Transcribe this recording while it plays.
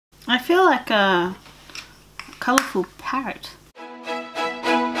I feel like a colourful parrot.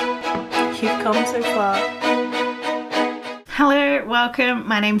 You've come so far. Hello, welcome.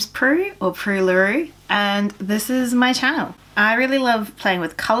 My name's Prue, or Pruelaroo, and this is my channel. I really love playing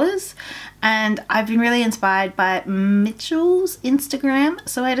with colours, and I've been really inspired by Mmmmitchell's Instagram,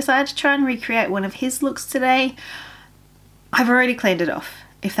 so I decided to try and recreate one of his looks today. I've already cleaned it off,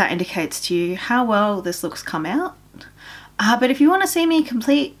 if that indicates to you how well this look's come out. But if you want to see me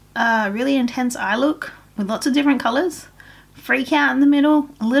complete a really intense eye look with lots of different colours, freak out in the middle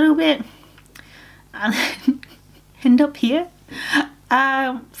a little bit, and then end up here,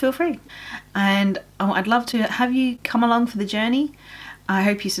 feel free. And I'd love to have you come along for the journey. I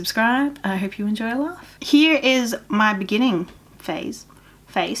hope you subscribe. I hope you enjoy a laugh. Here is my beginning face.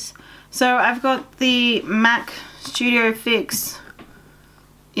 So I've got the MAC Studio Fix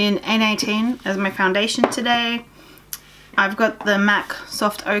N18 as my foundation today. I've got the MAC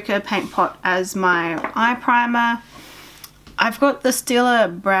Soft Ochre Paint Pot as my eye primer. I've got the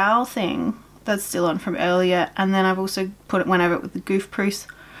Stila brow thing that's still on from earlier, and then I've also went over it with the goof proof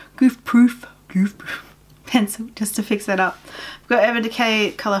pencil just to fix it up. I've got Urban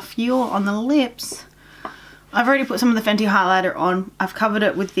Decay Colour Fuel on the lips. I've already put some of the Fenty highlighter on. I've covered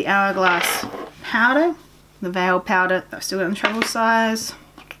it with the Hourglass powder, the Veil powder. I've still got in travel size.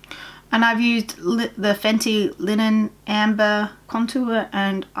 And I've used the Fenty Linen Amber Contour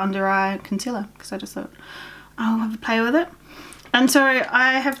and Under Eye Concealer because I just thought I'll have a play with it. And so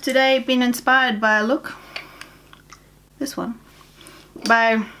I have today been inspired by a look, this one,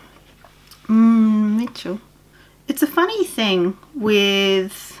 by Mmmmitchell. It's a funny thing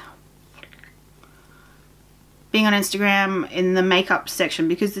with being on Instagram in the makeup section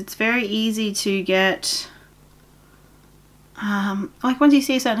because it's very easy to get like once you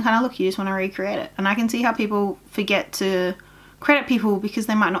see a certain kind of look you just want to recreate it, and I can see how people forget to credit people because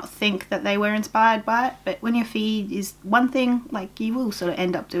they might not think that they were inspired by it, but when your feed is one thing, like, you will sort of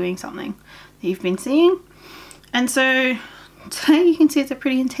end up doing something that you've been seeing. And so today you can see it's a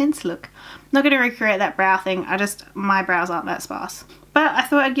pretty intense look. I'm not going to recreate that brow thing, my brows aren't that sparse, but I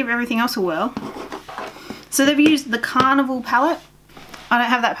thought I'd give everything else a whirl. So they've used the Carnival palette. I don't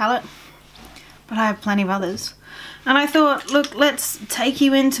have that palette, but I have plenty of others. And I thought, look, let's take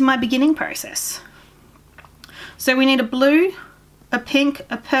you into my beginning process. So we need a blue, a pink,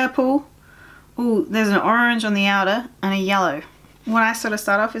 a purple, ooh, there's an orange on the outer, and a yellow. When I sort of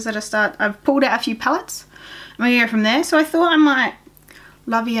start off is I've pulled out a few palettes, and we go from there. So I thought I might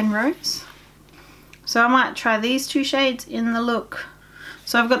Lovey and Rose. So I might try these two shades in the look.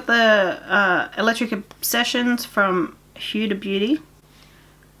 So I've got the Electric Obsessions from Huda Beauty.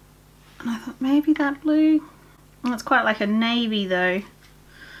 And I thought maybe that blue. Well, it's quite like a navy though.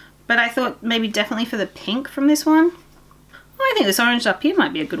 But I thought maybe definitely for the pink from this one. I think this orange up here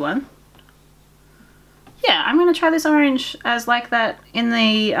might be a good one. Yeah, I'm going to try this orange as like that in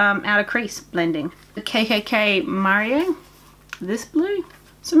the outer crease blending. The KKK Mario, this blue.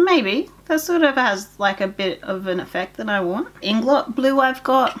 So maybe that sort of has like a bit of an effect that I want. Inglot blue I've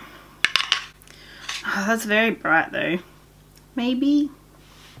got. Oh, that's very bright though. Maybe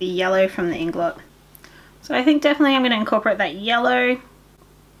the yellow from the Inglot. So I think definitely I'm going to incorporate that yellow.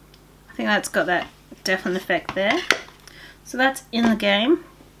 I think that's got that definite effect there. So that's in the game.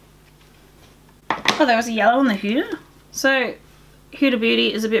 Oh, there was a yellow on the Huda. So Huda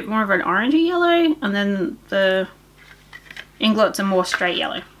Beauty is a bit more of an orangey yellow, and then the Inglot's a more straight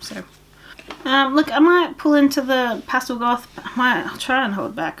yellow. So look, I might pull into the Pastel Goth. I'll try and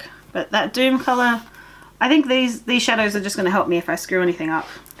hold back. But that Doom colour, I think these shadows are just going to help me if I screw anything up.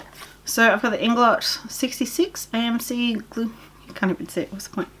 So I've got the Inglot 66 AMC glue. You can't even see it. What's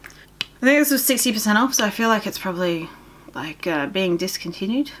the point? I think this was 60% off, so I feel like it's probably like being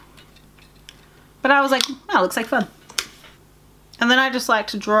discontinued. But I was like, oh, it looks like fun. And then I just like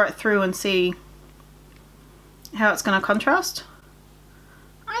to draw it through and see how it's going to contrast.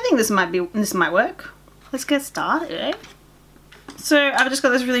 I think this might work. Let's get started, eh? So I've just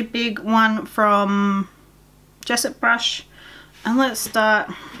got this really big one from Jessup brush, and let's start.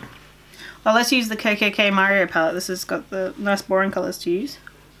 Well, let's use the KKK Mario palette. This has got the nice boring colours to use.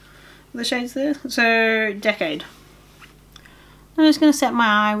 The shades there. So Decade. I'm just going to set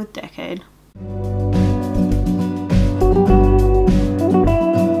my eye with Decade.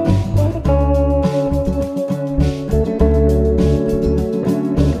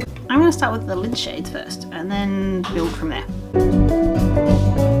 I'm going to start with the lid shades first and then build from there.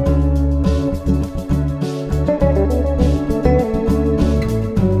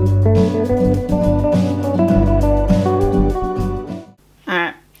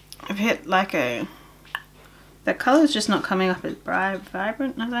 Alright, I've hit like a That colour's just not coming up as bright,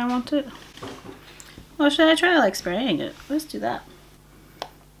 vibrant as I want it. Or should I try like spraying it? Let's do that.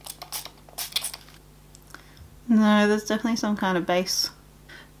 No, there's definitely some kind of base.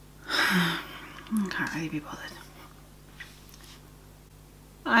 I can't really be bothered.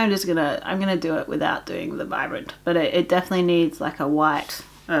 I'm gonna do it without doing the vibrant, but it definitely needs like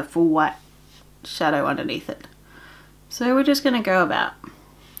a full white shadow underneath it. So we're just gonna go about,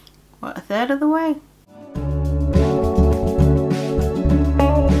 what, a third of the way?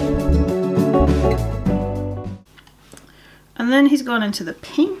 And then he's gone into the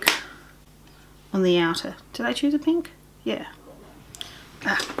pink on the outer. Did I choose a pink? Yeah.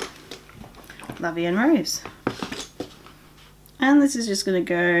 Lovey and Rose. And this is just going to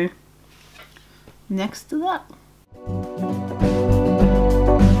go next to that.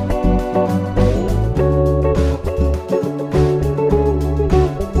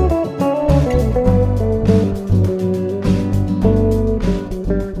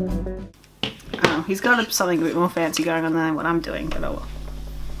 Oh, he's got something a bit more fancy going on than what I'm doing, but oh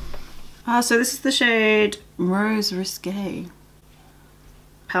well. So this is the shade Rose Risque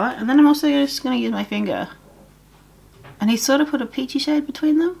palette, and then I'm also just going to use my finger. And he sort of put a peachy shade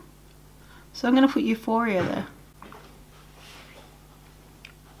between them. So I'm going to put Euphoria there.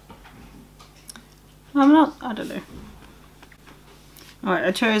 I don't know. Alright,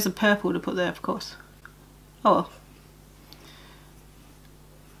 I chose a purple to put there, of course. Oh well.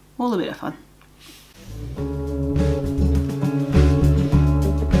 All a bit of fun.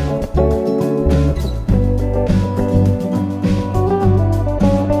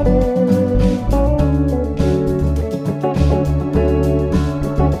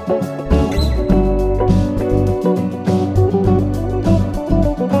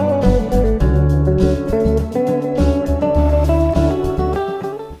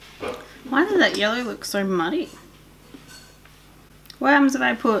 Yellow looks so muddy. What happens if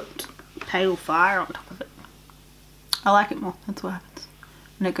I put pale fire on top of it? I like it more, that's what happens.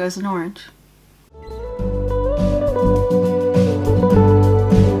 And it goes in orange.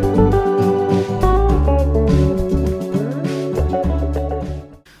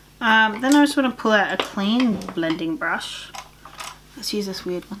 Then I just want to pull out a clean blending brush. Let's use this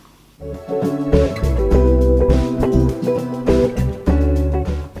weird one.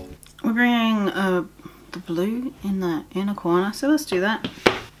 We're bringing the blue in the inner corner, so let's do that.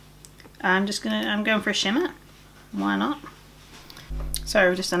 I'm going for a shimmer. Why not? So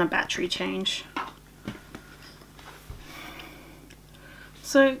we've just done a battery change.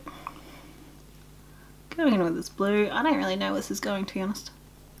 So going in with this blue, I don't really know where this is going, to be honest.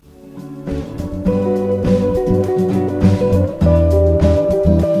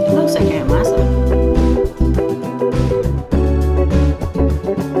 It looks okay on my side.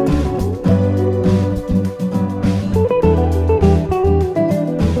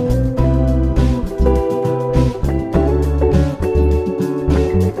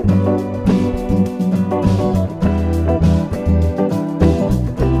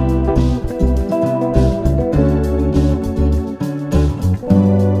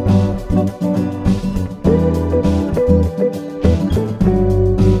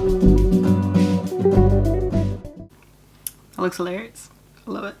 Looks hilarious.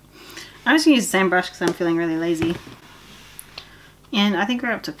 I love it. I'm just going to use the same brush because I'm feeling really lazy. And I think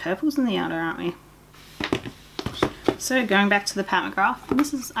we're up to purples in the outer, aren't we? So going back to the Pat McGrath,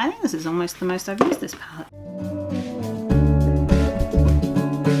 I think this is almost the most I've used this palette.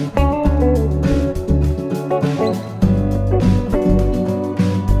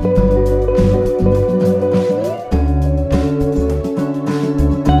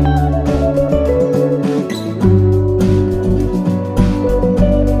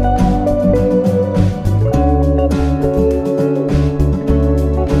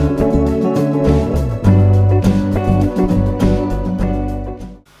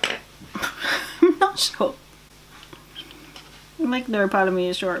 Sure. Like no part of me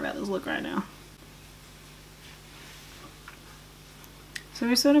is sure about this look right now. So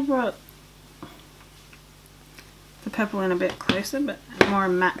we sort of brought the purple in a bit closer, but more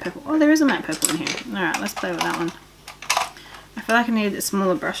matte purple. Oh, there is a matte purple in here. Alright, let's play with that one. I feel like I needed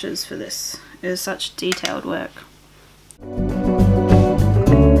smaller brushes for this. It is such detailed work.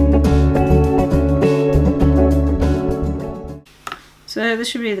 So this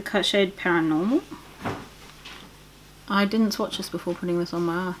should be the cut shade Paranormal. I didn't swatch this before putting this on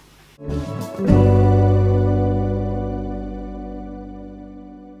my eye.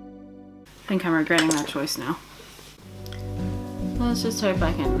 I think I'm regretting that choice now. Let's just hope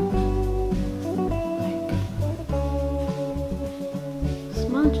I can like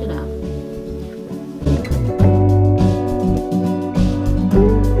smudge it out.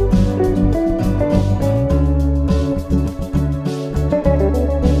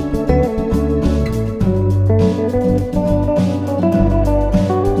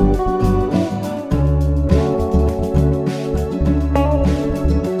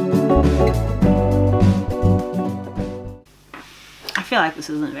 like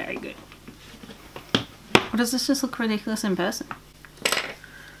this isn't very good. Or does this just look ridiculous in person?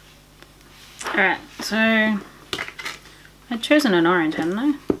 Alright, so I'd chosen an orange, hadn't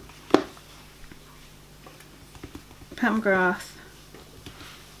I? McGrath.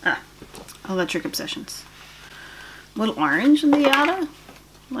 Electric Obsessions. A little orange in the outer.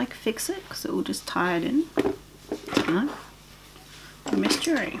 Like fix it, because it will just tie it in. No.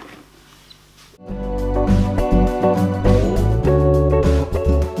 Mystery.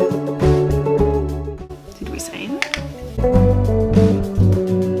 Did we say that?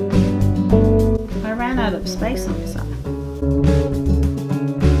 I ran out of space on this side.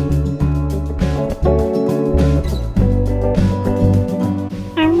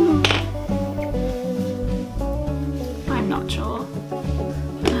 I'm not sure.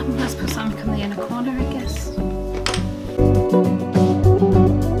 Let's put something in the inner corner, I guess.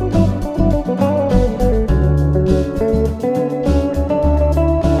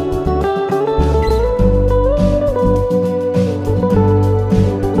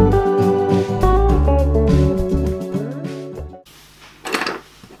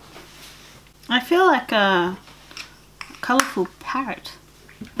 I feel like a colourful parrot.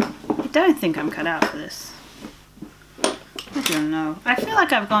 I don't think I'm cut out for this. I don't know. I feel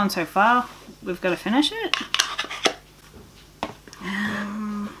like I've gone so far. We've got to finish it.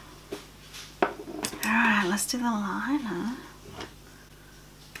 Alright, let's do the liner.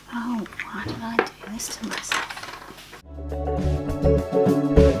 Oh, why did I do this to myself?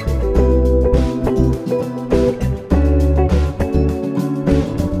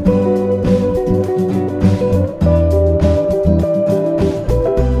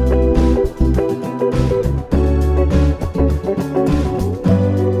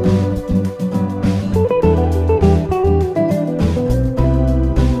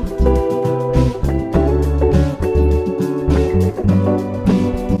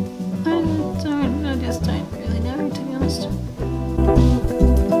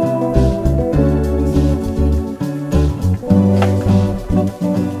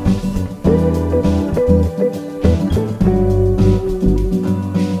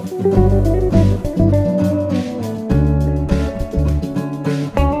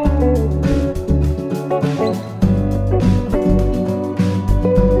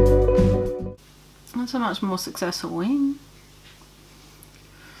 That's a much more successful wing.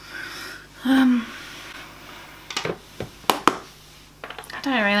 I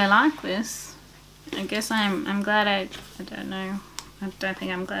don't really like this. I guess I'm glad I don't know. I don't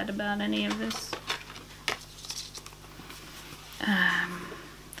think I'm glad about any of this.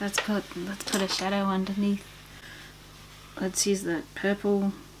 Let's put a shadow underneath. Let's use the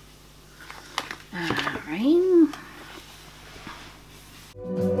purple rain.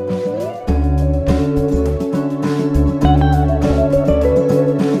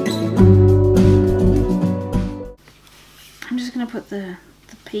 I'm just gonna put the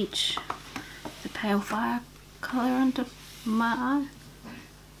peach, the pale fire color under my eye.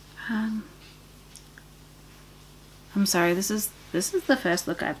 I'm sorry, this is the first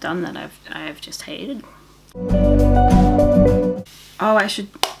look I've done that I've just hated. Oh,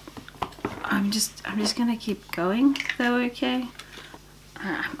 I'm just gonna keep going though, okay?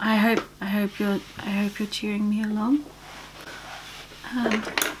 I hope you're cheering me along.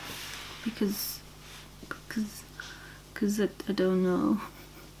 Because I don't know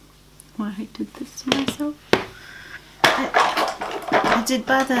why I did this to myself. I did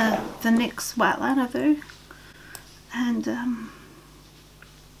buy the NYX White Liner though, and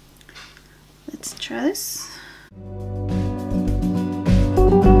let's try this.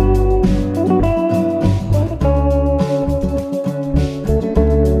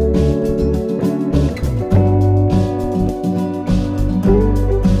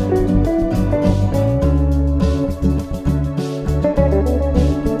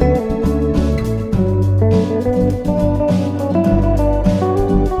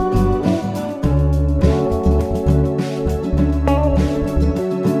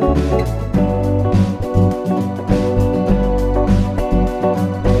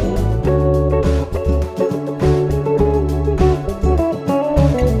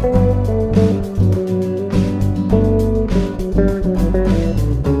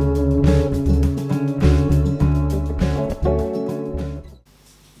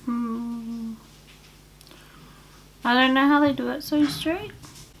 I don't know how they do it so straight.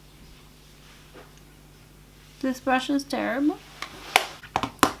 This brush is terrible.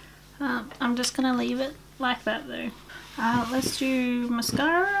 I'm just gonna leave it like that though. Let's do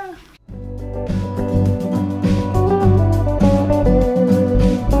mascara.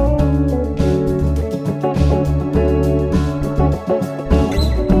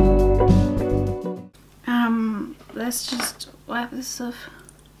 this stuff.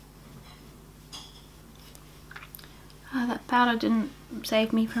 Oh, that powder didn't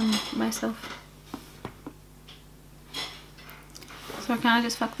save me from myself. So I kind of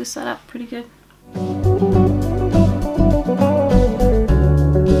just fucked this side up pretty good.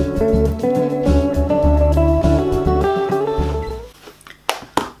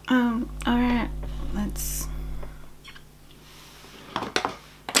 Alright, let's...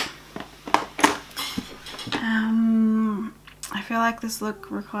 I feel like this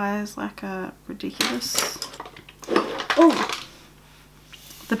look requires like a ridiculous... Oh!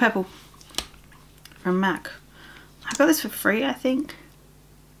 The purple from MAC. I got this for free, I think.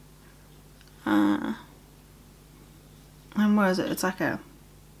 And what is it? It's like a...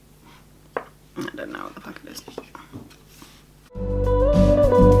 I don't know what the fuck it is.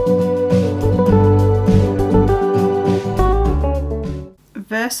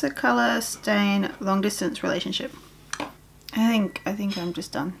 Versacolor Stain Long Distance Relationship. I think I'm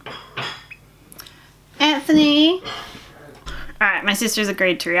just done. Anthony! Alright, my sister's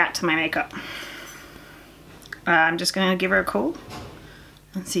agreed to react to my makeup. I'm just gonna give her a call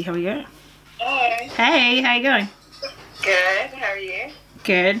and see how we go. Hey. Hey, how you going? Good, how are you?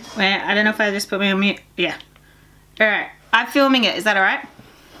 Good. Wait, I don't know if I just put me on mute. Yeah. Alright, I'm filming it. Is that alright?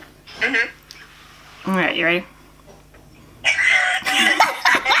 Mm-hmm. Alright, you ready?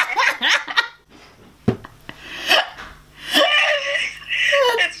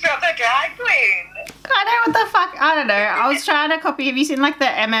 It's from the drag queen. I know, what the fuck? I don't know. I was trying to copy. Have you seen like the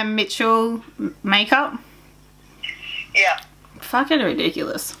Mmmmitchell makeup? Yeah. Fucking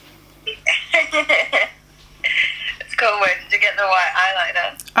ridiculous. It's cool. Where did you get the white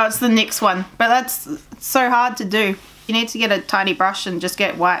eyeliner? Oh, it's the NYX one. But that's so hard to do. You need to get a tiny brush and just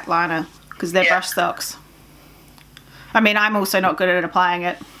get white liner because their brush sucks. I mean, I'm also not good at applying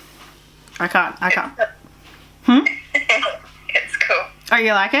it. I can't. It's cool. Oh,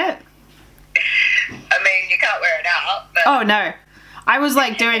 you like it? I mean, you can't wear it out. But... Oh, no. I was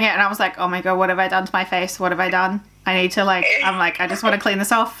like doing it and I was like, oh my god, what have I done to my face? What have I done? I need to like, I'm like, I just want to clean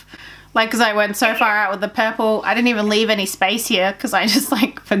this off. Like, because I went so far out with the purple. I didn't even leave any space here because I just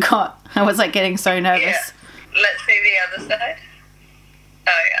like forgot. I was like getting so nervous. Yeah. Let's see the other side.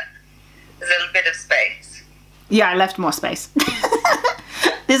 Oh, yeah. There's a little bit of space. Yeah, I left more space.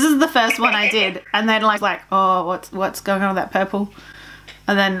 This is the first one I did. And then like, oh, what's going on with that purple?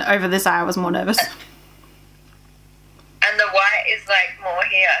 And then over this eye I was more nervous. And the white is like more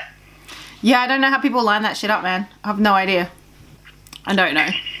here. Yeah, I don't know how people line that shit up, man. I have no idea. I don't know.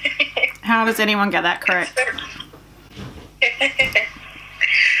 How does anyone get that correct?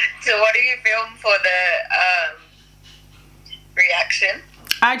 So what do you film for the reaction?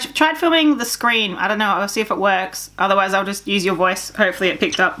 I tried filming the screen. I don't know. I'll see if it works. Otherwise, I'll just use your voice. Hopefully it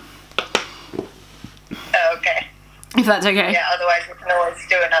picked up. Oh, okay. If that's okay. Yeah, otherwise we can always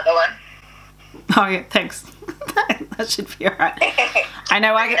do another one. Oh, yeah. Thanks. That should be alright. I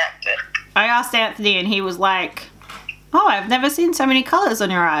know. I asked Anthony and he was like, oh, I've never seen so many colours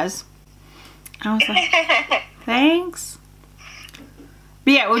on your eyes. I was like, thanks.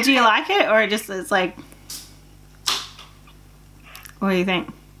 But yeah, well, do you like it? Or just it's like... What do you think?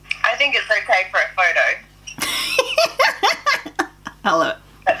 I think it's okay for a photo. I love it.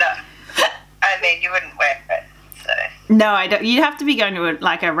 But no, I mean, you wouldn't wear it, so. No, I don't. You'd have to be going to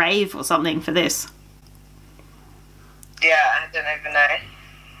like a rave or something for this. Yeah, I don't even know.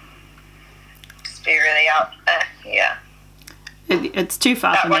 Just be really out there, yeah. It's too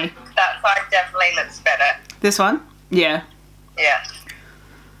far for me. That side definitely looks better. This one? Yeah. Yeah.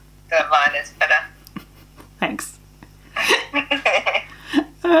 The line is better. Thanks.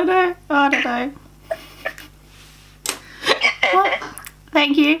 I don't know. Well,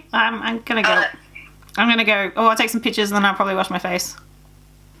 thank you. I'm gonna go. I'm gonna go. Oh, I'll take some pictures and then I'll probably wash my face.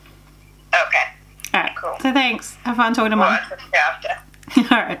 Okay. Alright. Cool. So thanks. Have fun talking to Mum. I'll talk to you after.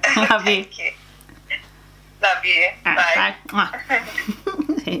 Alright. I love you. Thank you. Love you. Right, Bye.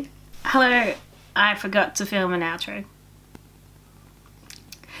 Bye. Hello. I forgot to film an outro.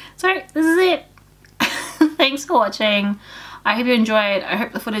 So this is it. Thanks for watching. I hope you enjoyed. I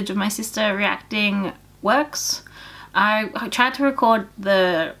hope the footage of my sister reacting works. I tried to record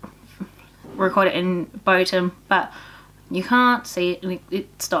it in Boatum, but you can't see it.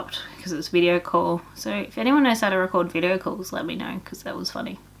 It stopped because it's video call. So if anyone knows how to record video calls, let me know because that was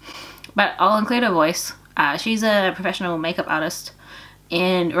funny. But I'll include her voice. She's a professional makeup artist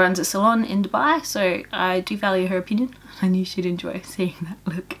and runs a salon in Dubai, so I do value her opinion. I knew she'd enjoy seeing that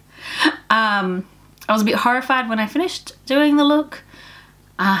look. I was a bit horrified when I finished doing the look,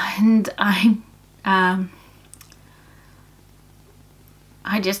 and I've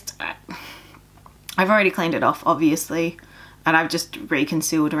already cleaned it off, obviously. and I've just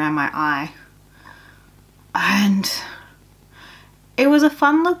reconcealed around my eye, and it was a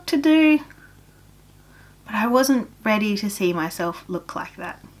fun look to do, but I wasn't ready to see myself look like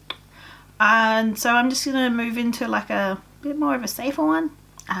that. And so I'm just gonna move into like a bit more of a safer one.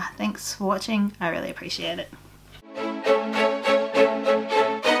 Thanks for watching, I really appreciate it.